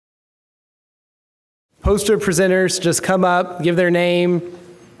poster presenters just come up, give their name,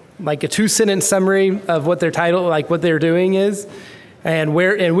 like a 2-sentence summary of what their title, like what they're doing is, and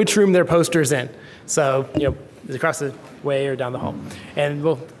which room their poster's in. So, across the way or down the hall. And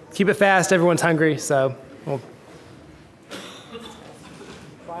we'll keep it fast, everyone's hungry, so we'll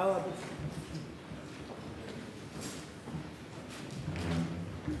file up.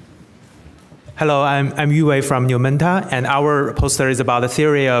 Hello, I'm Yue from Numenta, and our poster is about the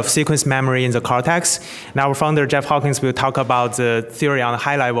theory of sequence memory in the cortex. And our founder, Jeff Hawkins, will talk about the theory on a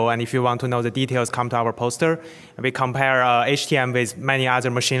high level, and if you want to know the details, come to our poster. And we compare HTM with many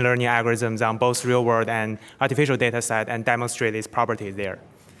other machine learning algorithms on both real-world and artificial data set and demonstrate its properties there.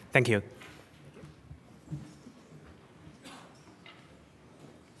 Thank you.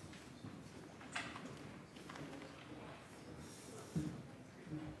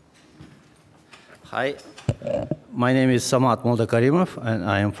 Hi, my name is Samat Moldakarimov, and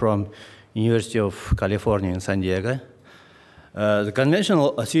I am from University of California in San Diego. The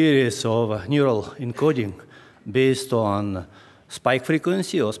conventional series of neural encoding based on spike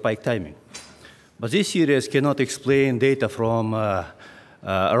frequency or spike timing. But this series cannot explain data from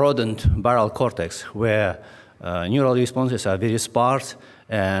rodent barrel cortex, where neural responses are very sparse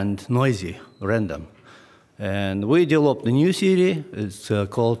and noisy, random. And we developed a new series. It's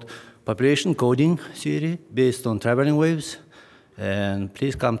called population coding series based on traveling waves. And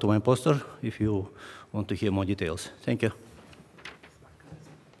please come to my poster if you want to hear more details. Thank you.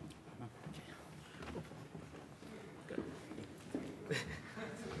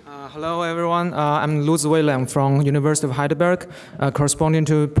 Hello, everyone. I'm Luz Weilang from University of Heidelberg. Corresponding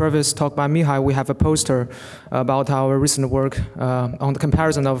to previous talk by Mihai, we have a poster about our recent work on the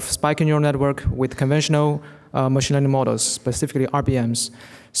comparison of spiking neural network with conventional machine learning models, specifically RBMs.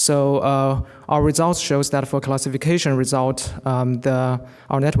 So our results shows that for classification result,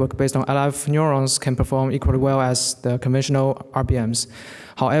 our network based on alive neurons can perform equally well as the conventional RBMs.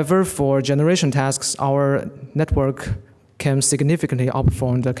 However, for generation tasks, our network can significantly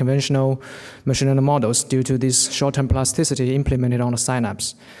outperform the conventional machine learning models due to this short-term plasticity implemented on the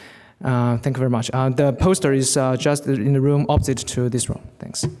synapse. Thank you very much. The poster is just in the room opposite to this room.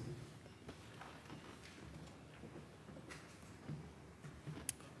 Thanks.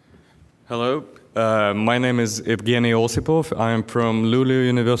 Hello, my name is Evgeny Osipov. I am from Luleå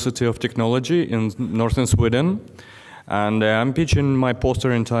University of Technology in northern Sweden. And I'm pitching my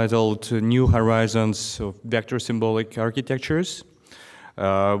poster entitled New Horizons of Vector Symbolic Architectures,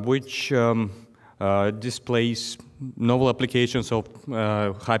 which displays novel applications of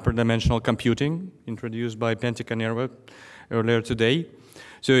hyperdimensional computing introduced by Pentti Kanerva earlier today.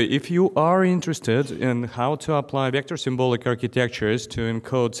 So if you are interested in how to apply vector symbolic architectures to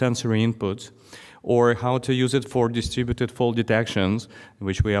encode sensory input, or how to use it for distributed fault detections,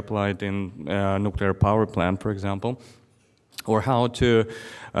 which we applied in nuclear power plant, for example, or how to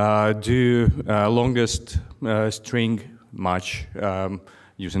do longest string match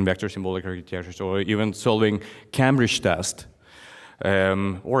using vector symbolic architectures, or even solving Cambridge test,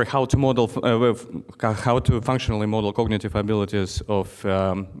 or how to model, how to functionally model cognitive abilities of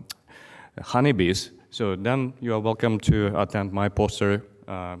honeybees. So then you are welcome to attend my poster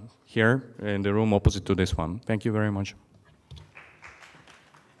here in the room opposite to this one. Thank you very much.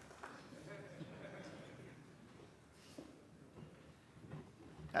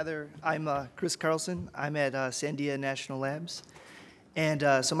 Hi there, I'm Chris Carlson. I'm at Sandia National Labs. And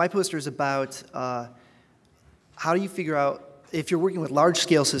so my poster is about how do you figure out, if you're working with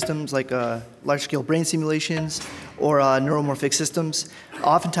large-scale systems like large-scale brain simulations or neuromorphic systems,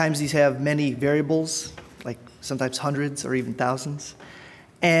 oftentimes these have many variables, like sometimes hundreds or even thousands.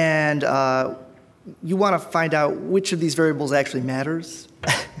 And you want to find out which of these variables actually matters,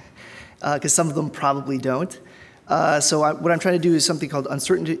 because some of them probably don't. So what I'm trying to do is something called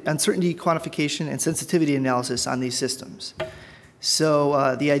uncertainty quantification and sensitivity analysis on these systems.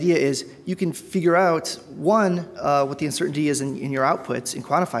 So the idea is you can figure out, one, what the uncertainty is in your outputs and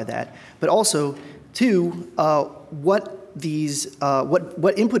quantify that, but also, two, what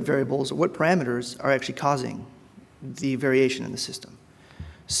input variables or what parameters are actually causing the variation in the system.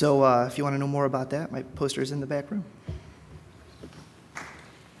 So if you want to know more about that, my poster is in the back room.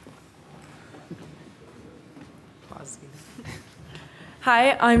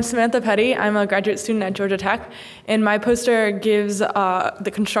 Hi, I'm Samantha Petty. I'm a graduate student at Georgia Tech, and my poster gives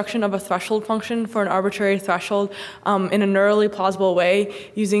the construction of a threshold function for an arbitrary threshold in a neurally plausible way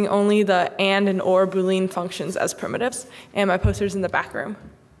using only the and or Boolean functions as primitives, and my poster's in the back room.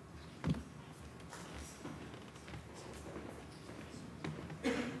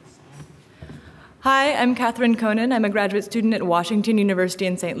 Hi, I'm Catherine Conan. I'm a graduate student at Washington University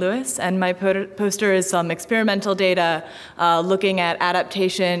in St. Louis, and my poster is some experimental data looking at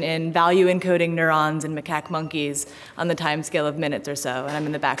adaptation in value encoding neurons in macaque monkeys on the time scale of minutes or so, and I'm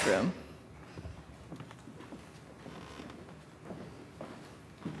in the back room.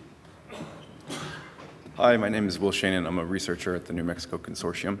 Hi, my name is Will Shannon. I'm a researcher at the New Mexico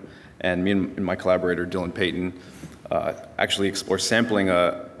Consortium, and me and my collaborator, Dylan Payton, actually explore sampling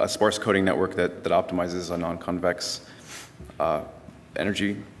a sparse coding network that optimizes a non-convex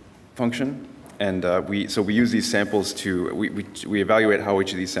energy function. And so we use these samples to, we evaluate how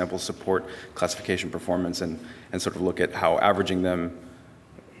each of these samples support classification performance and sort of look at how averaging them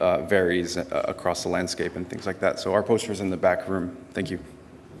varies across the landscape and things like that. So our poster is in the back room. Thank you.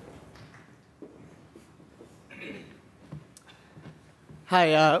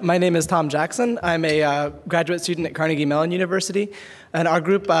 Hi, my name is Tom Jackson. I'm a graduate student at Carnegie Mellon University, and our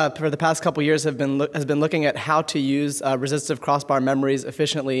group for the past couple years has been looking at how to use resistive crossbar memories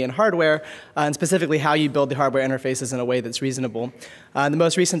efficiently in hardware, and specifically how you build the hardware interfaces in a way that's reasonable. The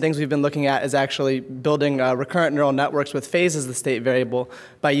most recent things we've been looking at is actually building recurrent neural networks with phase as the state variable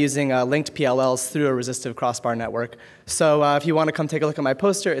by using linked PLLs through a resistive crossbar network. So if you want to come take a look at my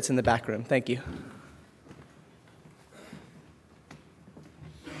poster, it's in the back room. Thank you.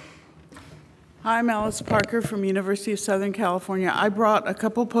 Hi, I'm Alice Parker from University of Southern California. I brought a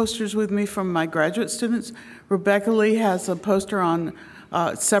couple posters with me from my graduate students. Rebecca Lee has a poster on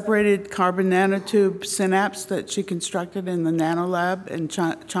separated carbon nanotube synapse that she constructed in the NanoLab, in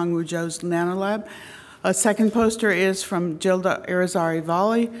Changwu Zhou's NanoLab. A second poster is from Gilda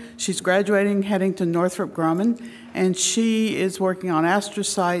Irizarry-Valley. She's graduating, heading to Northrop Grumman, and she is working on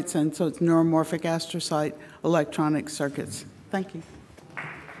astrocytes, and so it's neuromorphic astrocyte electronic circuits. Thank you.